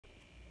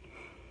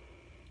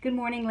Good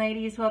morning,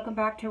 ladies. Welcome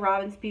back to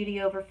Robin's Beauty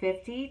Over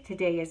 50.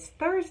 Today is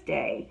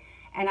Thursday,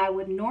 and I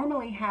would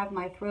normally have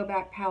my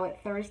Throwback Palette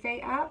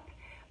Thursday up,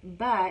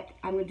 but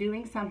I'm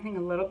doing something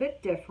a little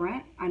bit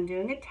different. I'm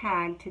doing a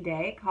tag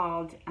today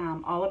called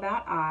All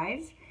About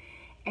Eyes,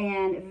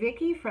 and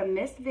Vicky from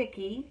Mz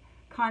Vicky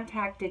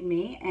contacted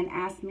me and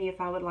asked me if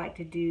I would like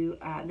to do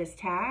this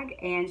tag,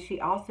 and she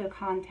also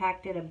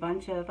contacted a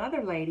bunch of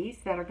other ladies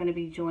that are going to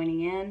be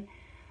joining in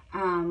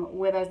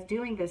with us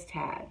doing this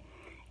tag.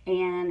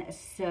 And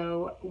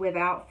so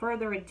without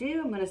further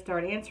ado, I'm going to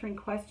start answering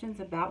questions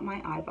about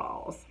my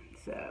eyeballs.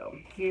 So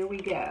here we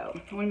go.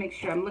 I want to make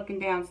sure I'm looking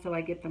down so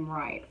I get them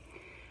right.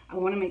 I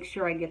want to make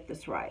sure I get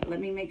this right. Let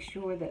me make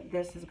sure that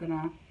this is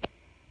gonna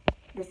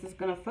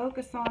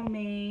focus on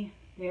me.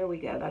 There we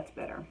go. That's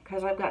better.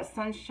 Because I've got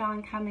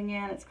sunshine coming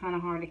in, it's kind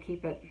of hard to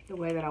keep it the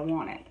way that I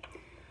want it.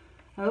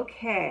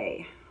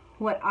 Okay.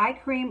 What eye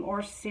cream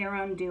or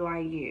serum do I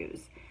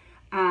use?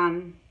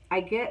 I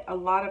get a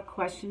lot of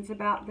questions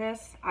about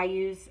this. I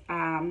use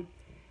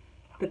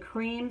the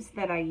creams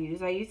that I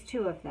use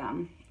two of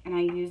them, and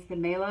I use the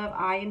May Love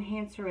Eye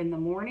Enhancer in the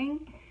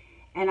morning,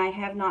 and I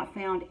have not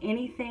found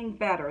anything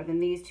better than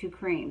these two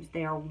creams.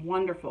 They are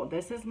wonderful.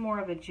 This is more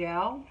of a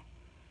gel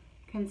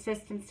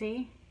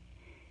consistency.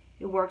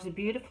 It works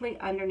beautifully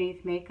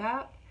underneath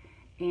makeup,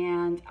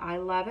 and I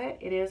love it.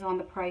 It is on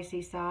the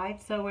pricey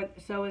side, so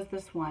is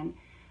this one.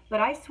 But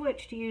I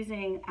switched to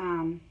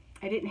using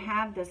I didn't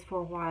have this for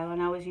a while,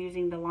 and I was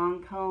using the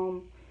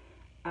Lancome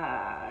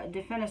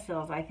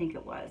Definicils, I think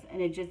it was,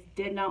 and it just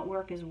did not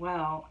work as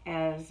well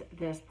as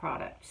this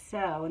product.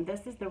 So, and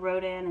this is the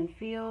Rodan &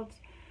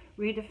 Fields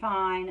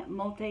Redefine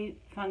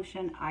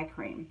Multifunction Eye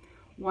Cream.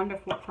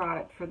 Wonderful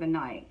product for the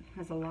night.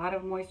 Has a lot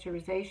of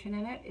moisturization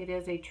in it. It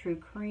is a true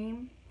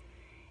cream,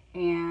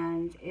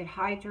 and it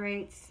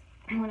hydrates.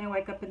 When I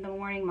wake up in the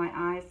morning, my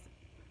eyes,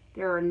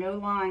 there are no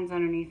lines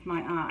underneath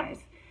my eyes.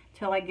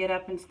 Till I get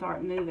up and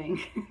start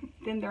moving,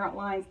 then there aren't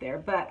lines there.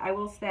 But I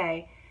will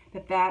say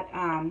that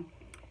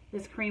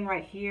this cream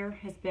right here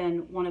has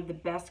been one of the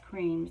best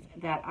creams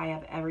that I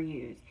have ever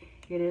used.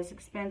 It is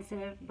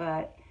expensive,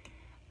 but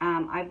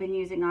I've been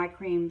using eye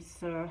creams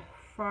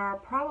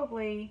for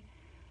probably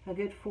a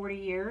good 40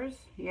 years.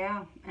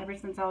 Yeah, ever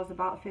since I was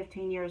about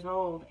 15 years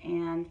old,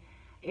 and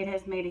it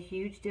has made a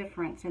huge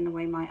difference in the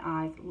way my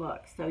eyes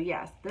look. So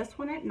yes, this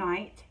one at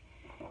night,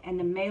 and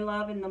the May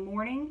Love in the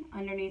morning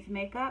underneath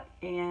makeup,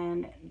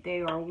 and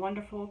they are a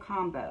wonderful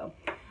combo.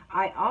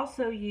 I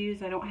also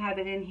use, I don't have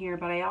it in here,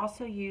 but I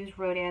also use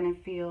Rodan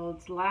 &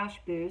 Fields Lash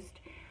Boost.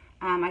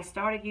 I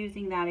started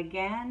using that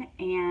again,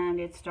 and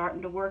it's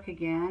starting to work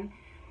again.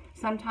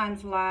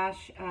 Sometimes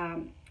lash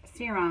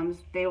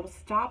serums, they will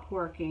stop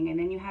working, and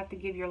then you have to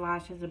give your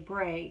lashes a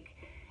break.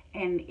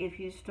 And if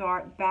you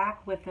start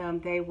back with them,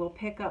 they will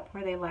pick up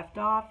where they left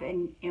off,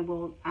 and it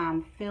will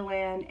fill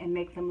in and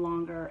make them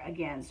longer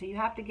again. So you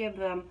have to give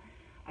them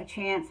a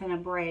chance and a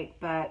break.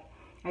 But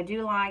I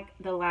do like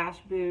the Lash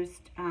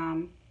Boost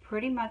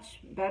pretty much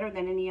better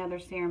than any other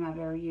serum I've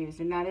ever used,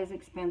 and that is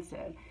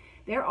expensive.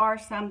 There are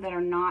some that are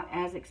not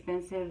as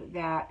expensive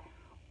that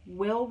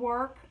will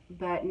work,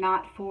 but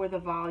not for the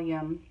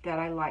volume that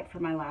I like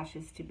for my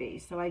lashes to be.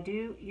 So I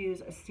do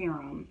use a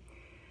serum.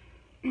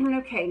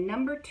 Okay,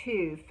 number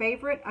 2,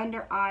 favorite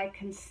under eye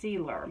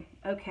concealer.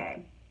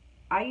 Okay,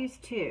 I use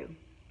two.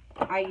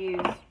 I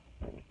use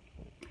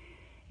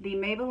the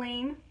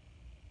Maybelline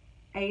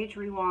Age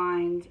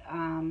Rewind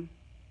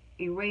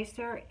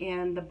eraser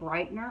and the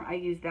brightener. I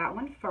use that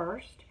one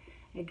first.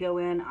 I go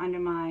in under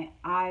my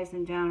eyes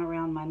and down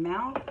around my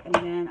mouth, and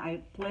then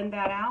I blend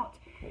that out.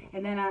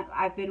 And then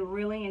I've been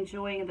really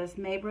enjoying this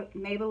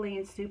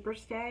Maybelline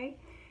Superstay.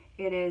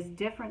 It is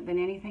different than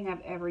anything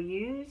I've ever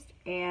used,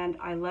 and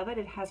I love it.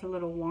 It has a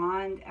little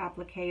wand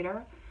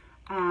applicator.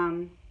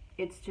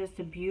 It's just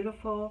a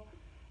beautiful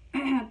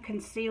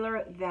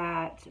concealer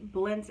that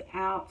blends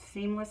out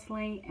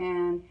seamlessly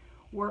and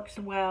works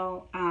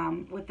well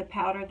with the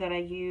powder that I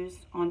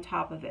use on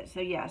top of it.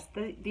 So yes,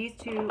 these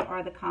two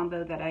are the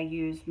combo that I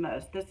use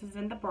most. This is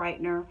in the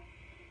brightener,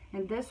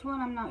 and this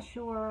one I'm not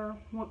sure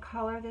what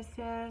color this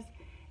is.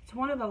 It's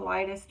one of the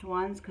lightest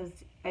ones because,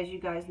 as you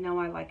guys know,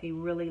 I like a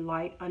really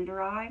light under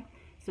eye.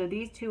 So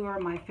these two are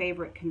my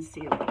favorite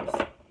concealers.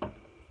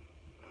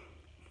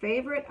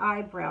 Favorite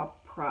eyebrow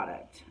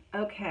product.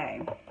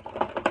 Okay.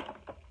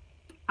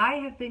 I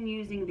have been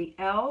using the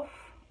e.l.f.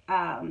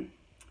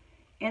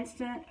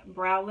 Instant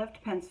Brow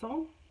Lift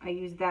Pencil. I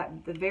use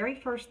that. The very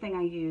first thing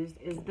I use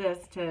is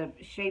this to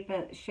shape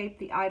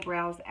the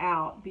eyebrows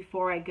out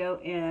before I go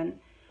in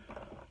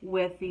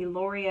with the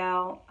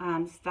L'Oreal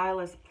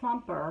Stylist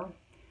Plumper,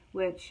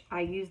 which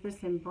I use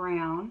this in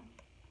brown.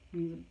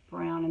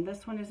 And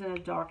this one is in a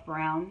dark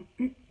brown.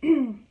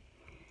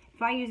 If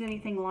I use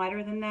anything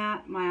lighter than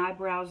that, my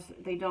eyebrows,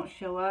 they don't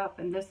show up,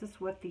 and this is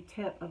what the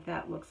tip of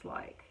that looks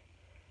like.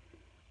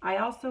 I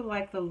also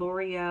like the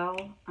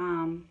L'Oreal,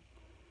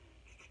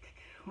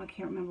 I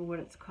can't remember what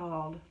it's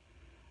called,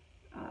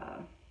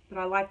 but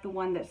I like the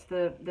one that's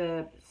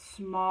the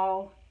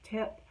small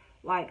tip,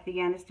 like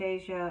the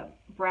Anastasia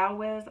Brow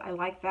Wiz. I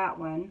like that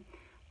one.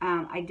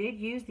 I did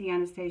use the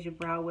Anastasia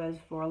Brow Wiz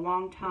for a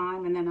long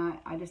time, and then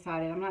I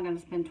decided I'm not going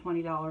to spend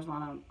 $20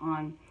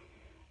 on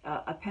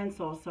a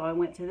pencil, so I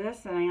went to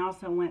this, and I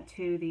also went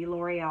to the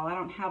L'Oreal. I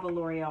don't have a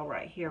L'Oreal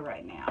right here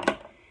right now.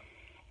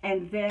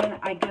 And then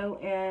I go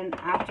in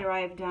after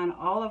I've done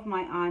all of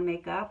my eye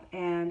makeup,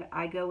 and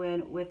I go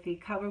in with the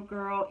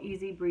CoverGirl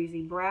Easy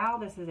Breezy Brow.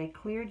 This is a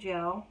clear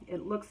gel.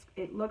 It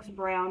looks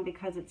brown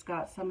because it's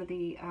got some of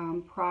the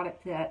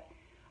product that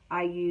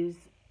I use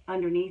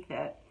underneath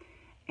it.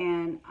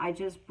 And I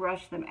just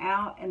brush them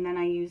out, and then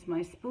I use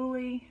my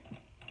spoolie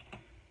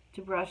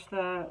to brush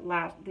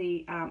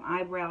the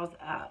eyebrows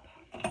up.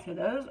 So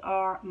those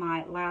are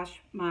my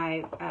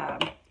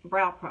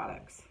brow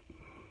products.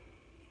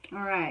 All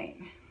right.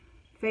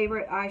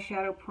 Favorite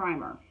eyeshadow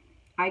primer.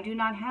 I do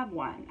not have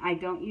one. I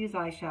don't use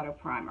eyeshadow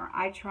primer.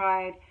 I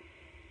tried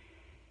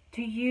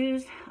to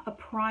use a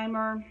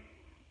primer,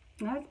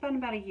 that's been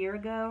about a year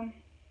ago,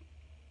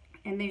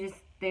 and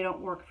they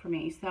don't work for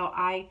me. So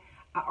I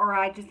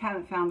just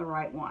haven't found the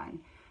right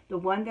one. The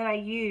one that I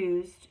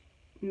used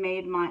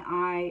made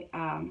my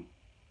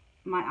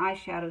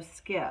eyeshadow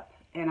skip,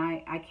 and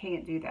I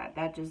can't do that.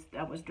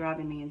 That was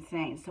driving me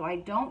insane. So I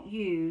don't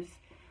use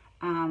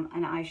an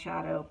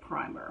eyeshadow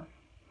primer.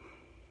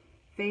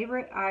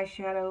 Favorite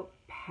eyeshadow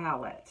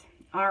palette.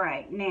 All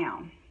right,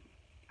 now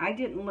I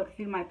didn't look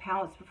through my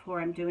palettes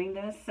before I'm doing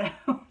this, so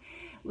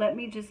let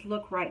me just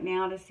look right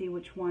now to see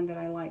which one that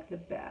I like the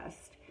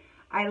best.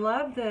 I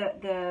love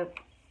the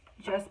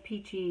Just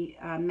Peachy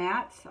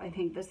mattes. I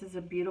think this is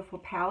a beautiful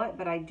palette,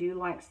 but I do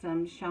like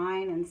some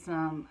shine and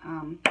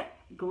some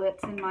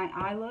glitz in my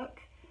eye look.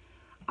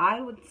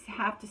 I would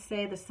have to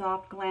say the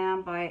Soft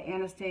Glam by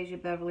Anastasia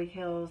Beverly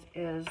Hills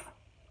is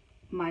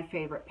my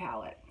favorite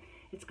palette.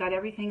 It's got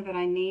everything that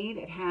I need.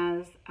 It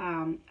has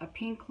a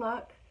pink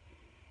look.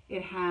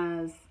 It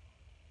has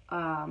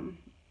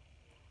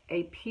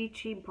a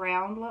peachy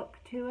brown look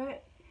to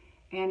it,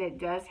 and it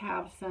does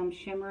have some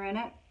shimmer in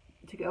it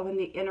to go in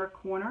the inner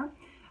corner.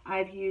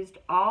 I've used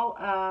all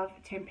of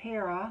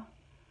Tempera,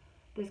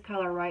 this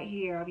color right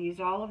here. I've used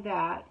all of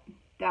that.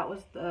 That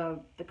was the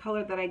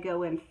color that I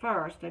go in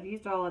first. I've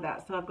used all of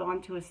that, so I've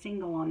gone to a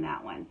single on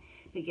that one.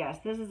 But yes,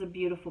 this is a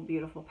beautiful,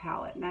 beautiful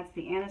palette, and that's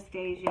the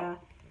Anastasia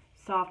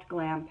Soft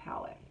Glam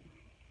palette.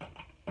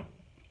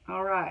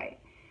 All right,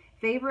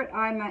 favorite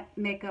eye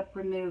makeup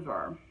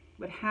remover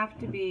would have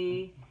to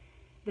be,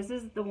 this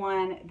is the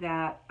one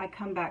that I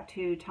come back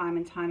to time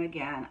and time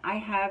again. I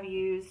have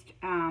used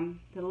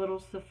the little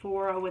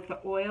Sephora with the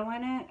oil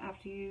in it.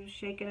 After you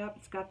shake it up,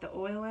 it's got the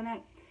oil in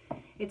it.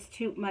 It's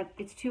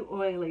too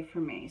oily for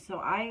me. So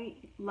I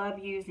love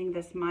using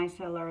this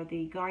micellar,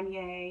 the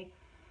Garnier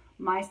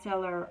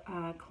micellar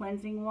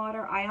cleansing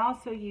water. I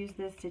also use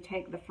this to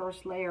take the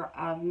first layer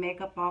of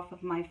makeup off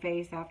of my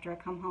face after I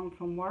come home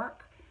from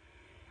work.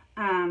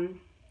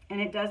 And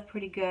it does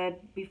pretty good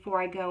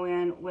before I go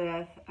in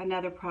with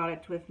another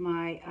product with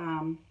my,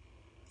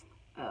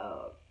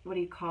 what do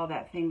you call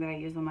that thing that I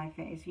use on my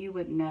face? You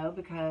wouldn't know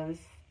because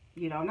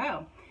you don't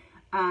know.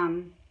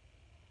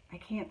 I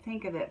can't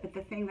think of it, but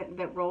the thing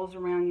that rolls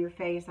around your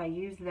face, I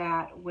use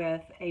that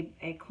with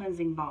a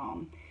cleansing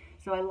balm.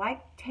 So I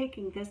like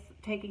taking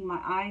my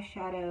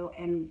eyeshadow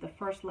and the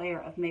first layer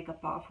of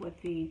makeup off with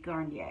the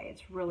Garnier.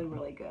 It's really,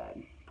 really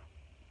good.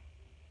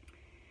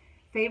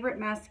 Favorite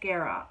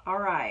mascara. All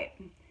right.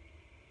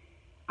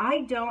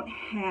 I don't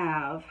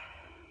have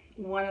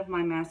one of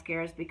my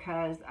mascaras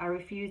because I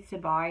refuse to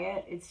buy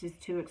it. It's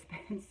just too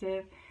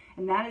expensive.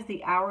 And that is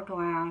the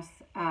Hourglass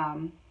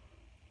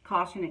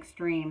Caution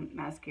Extreme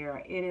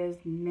mascara. It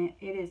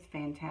is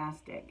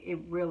fantastic. It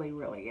really,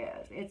 really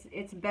is.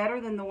 It's better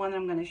than the one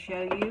I'm going to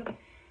show you,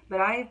 but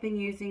I have been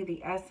using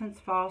the Essence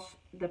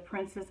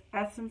Princess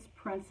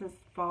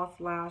False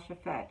Lash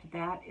Effect.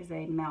 That is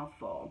a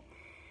mouthful,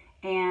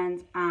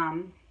 and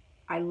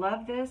I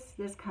love this.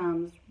 This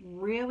comes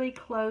really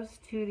close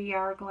to the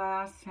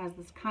Hourglass. It has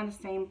this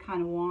same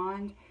kind of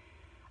wand.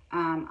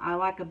 I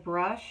like a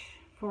brush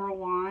for a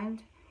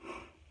wand,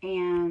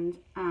 and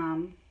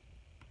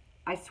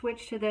I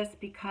switched to this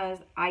because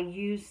I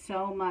use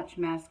so much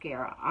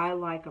mascara. I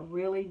like a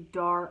really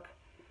dark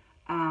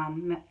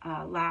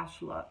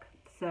lash look.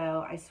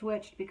 So I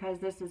switched because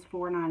this is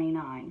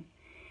 $4.99.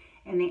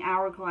 And the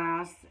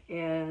Hourglass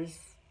is,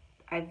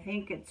 I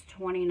think it's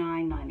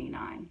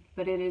 $29.99.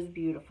 But it is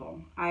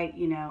beautiful. I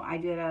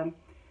did a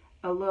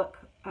look,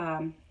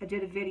 I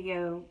did a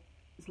video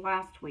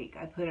last week.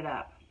 I put it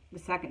up the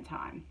second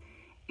time.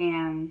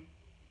 And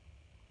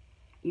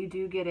you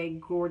do get a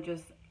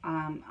gorgeous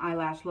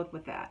eyelash look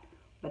with that,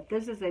 but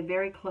this is a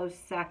very close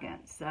second,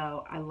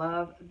 so I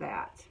love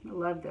that. I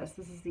love this.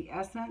 This is the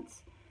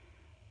Essence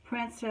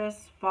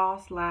Princess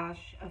False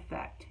Lash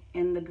Effect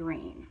in the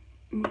green.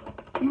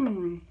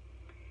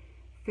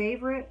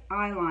 Favorite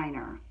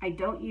eyeliner. I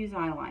don't use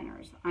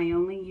eyeliners. I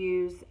only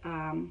use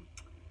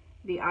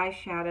the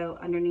eyeshadow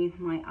underneath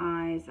my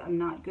eyes. I'm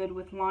not good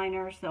with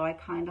liners, so I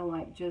kind of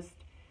like just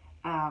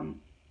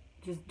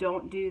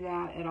don't do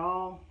that at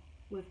all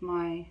with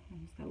my,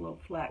 that little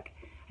fleck.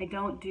 I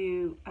don't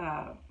do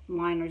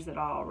liners at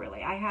all,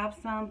 really. I have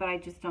some, but I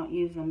just don't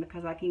use them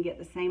because I can get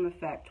the same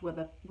effect with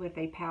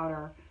a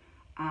powder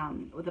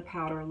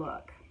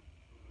look.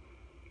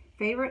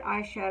 Favorite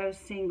eyeshadow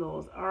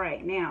singles. All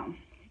right, now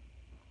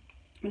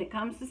when it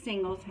comes to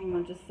singles, hang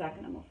on just a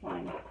second. I'm gonna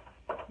find.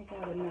 I think I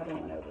have another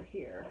one over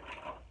here.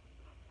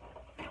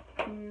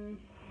 I don't know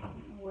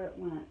where it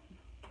went.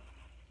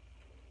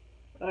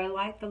 But I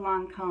like the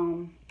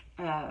Lancome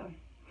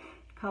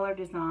Color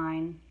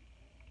Design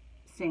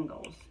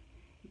singles.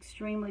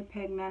 Extremely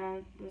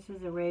pigmented. This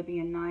is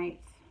Arabian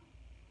Nights.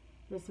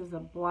 This is a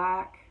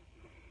black,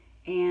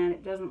 and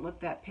it doesn't look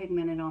that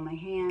pigmented on my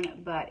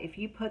hand, but if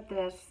you put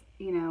this,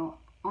 you know,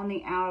 on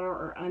the outer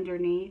or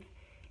underneath,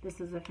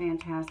 this is a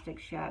fantastic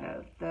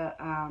shadow.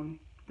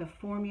 The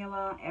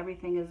formula,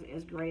 everything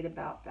is great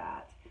about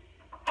that,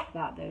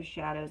 about those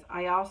shadows.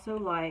 I also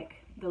like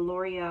the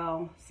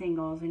L'Oreal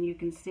singles, and you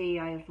can see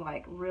I've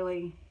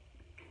really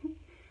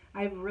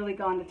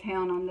gone to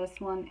town on this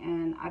one,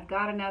 and I've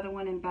got another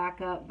one in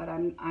backup, but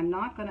I'm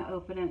not going to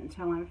open it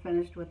until I'm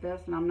finished with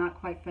this, and I'm not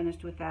quite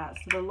finished with that.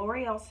 So the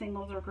L'Oreal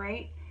singles are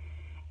great,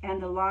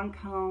 and the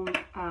Lancome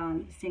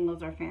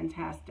singles are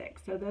fantastic.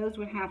 So those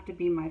would have to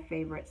be my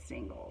favorite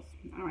singles.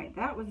 All right,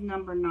 that was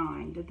number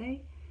 9. Did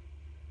they?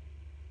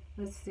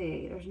 Let's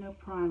see. There's no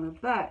primer,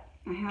 but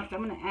I'm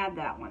going to add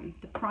that one.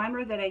 The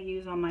primer that I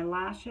use on my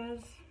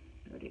lashes.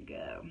 Where'd it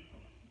go?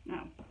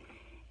 No.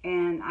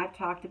 And I've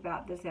talked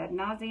about this ad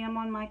nauseum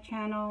on my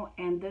channel,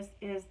 and this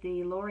is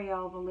the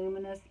L'Oreal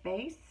Voluminous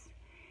Base,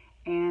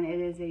 and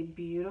it is a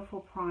beautiful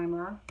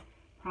primer.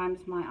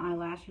 Primes my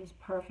eyelashes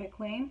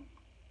perfectly,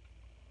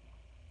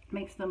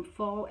 makes them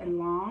full and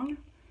long,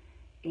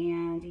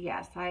 and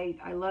yes, I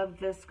love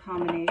this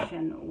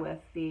combination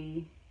with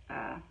the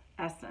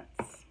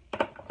Essence.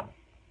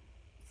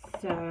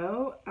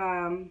 So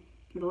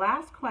the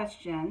last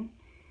question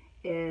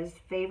is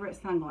favorite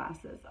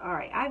sunglasses. All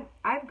right,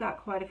 I've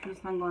got quite a few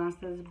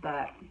sunglasses,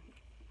 but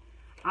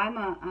I'm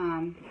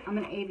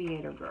an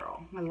aviator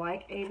girl. I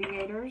like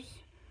aviators,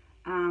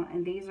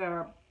 and these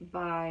are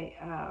by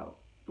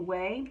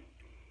Way.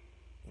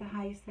 Is that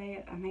how you say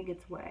it? I think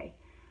it's Way.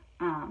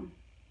 And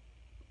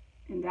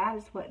that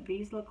is what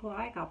these look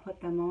like. I'll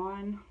put them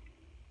on.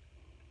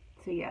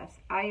 So yes,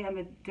 I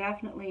am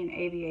definitely an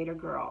aviator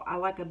girl. I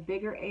like a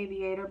bigger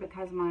aviator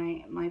because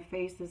my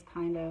face is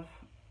kind of,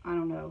 I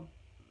don't know,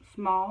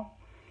 small,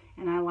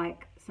 and I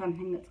like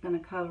something that's going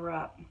to cover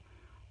up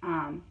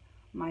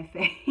my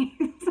face.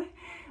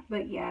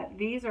 But yeah,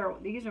 these are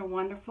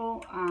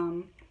wonderful.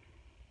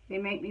 They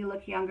make me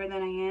look younger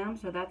than I am,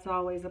 so that's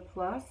always a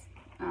plus.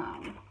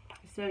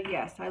 So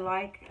yes, I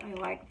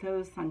like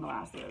those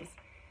sunglasses.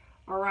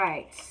 All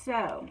right,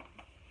 so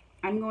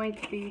I'm going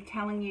to be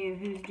telling you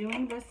who's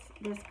doing this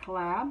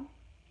collab,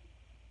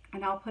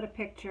 and I'll put a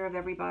picture of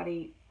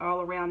everybody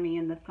all around me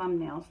in the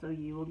thumbnail so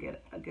you will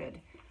get a good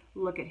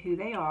look at who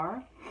they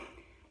are.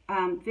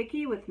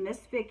 Vicky with Mz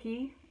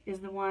Vicky is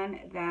the one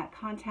that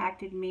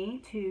contacted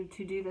me to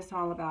do this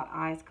All About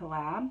Eyes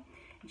collab.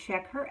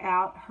 Check her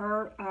out.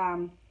 Her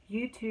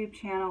YouTube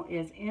channel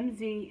is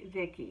Mz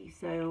Vicky,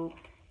 so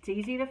it's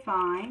easy to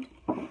find.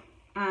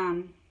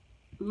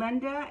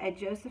 Linda at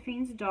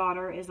Josephine's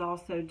Daughter is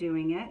also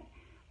doing it.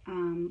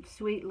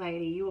 Sweet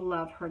lady, you will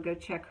love her. Go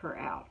check her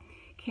out.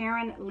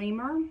 Karen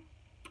Lemur,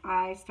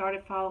 I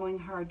started following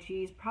her,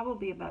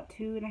 probably about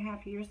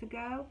 2.5 years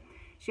ago.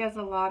 She has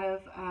a lot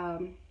of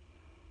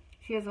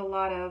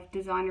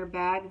designer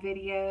bag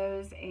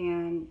videos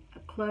and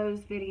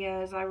clothes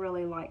videos. I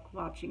really like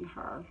watching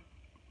her.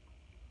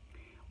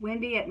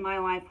 Wendy at My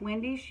Life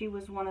Wendy, she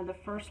was one of the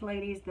first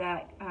ladies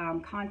that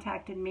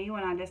contacted me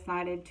when I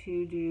decided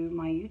to do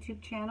my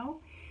YouTube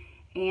channel,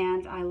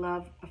 and I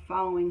love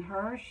following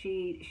her.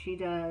 She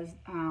does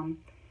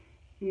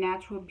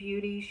natural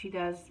beauty. She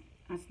does,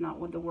 that's not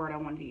what the word I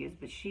wanted to use,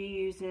 but she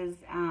uses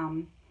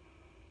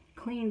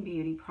clean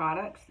beauty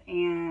products,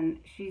 and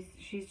she's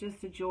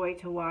just a joy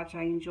to watch.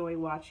 I enjoy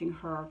watching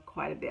her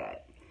quite a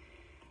bit.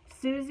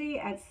 Susie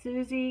at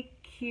Susie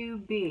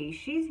QB,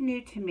 she's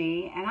new to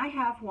me, and I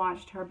have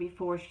watched her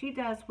before. She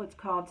does what's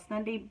called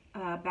Sunday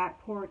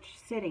back porch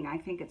sitting. I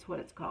think it's what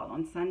it's called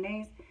on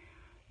Sundays.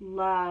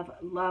 Love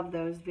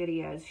those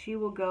videos. She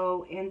will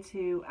go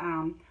into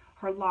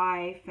her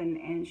life,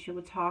 and she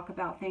will talk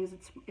about things.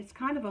 It's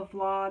kind of a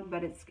vlog,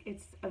 but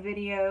it's a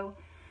video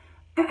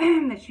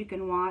that you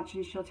can watch,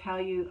 and she'll tell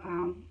you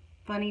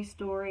funny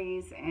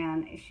stories,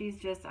 and she's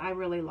just, I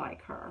really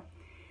like her.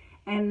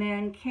 And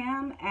then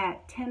Kim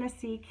at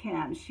Tennessee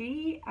Kim.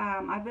 She,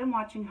 I've been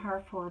watching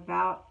her for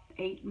about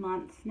 8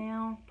 months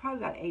now,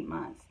 probably about 8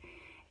 months.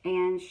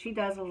 And she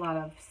does a lot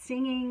of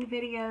singing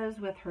videos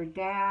with her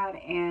dad,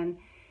 and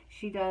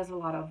she does a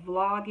lot of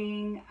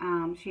vlogging.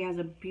 She has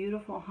a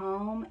beautiful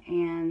home,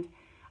 and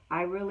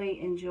I really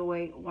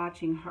enjoy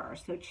watching her.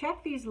 So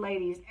check these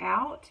ladies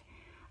out.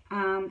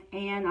 And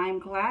I'm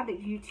glad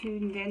that you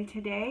tuned in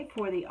today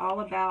for the All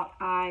About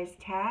Eyes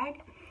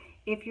tag.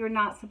 If you're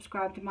not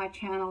subscribed to my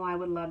channel, I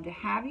would love to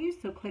have you,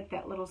 so click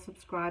that little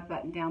subscribe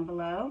button down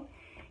below.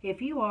 If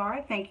you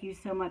are, thank you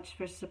so much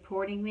for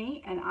supporting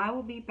me, and I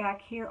will be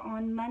back here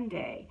on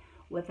Monday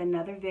with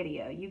another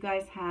video. You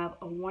guys have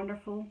a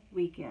wonderful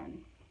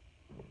weekend.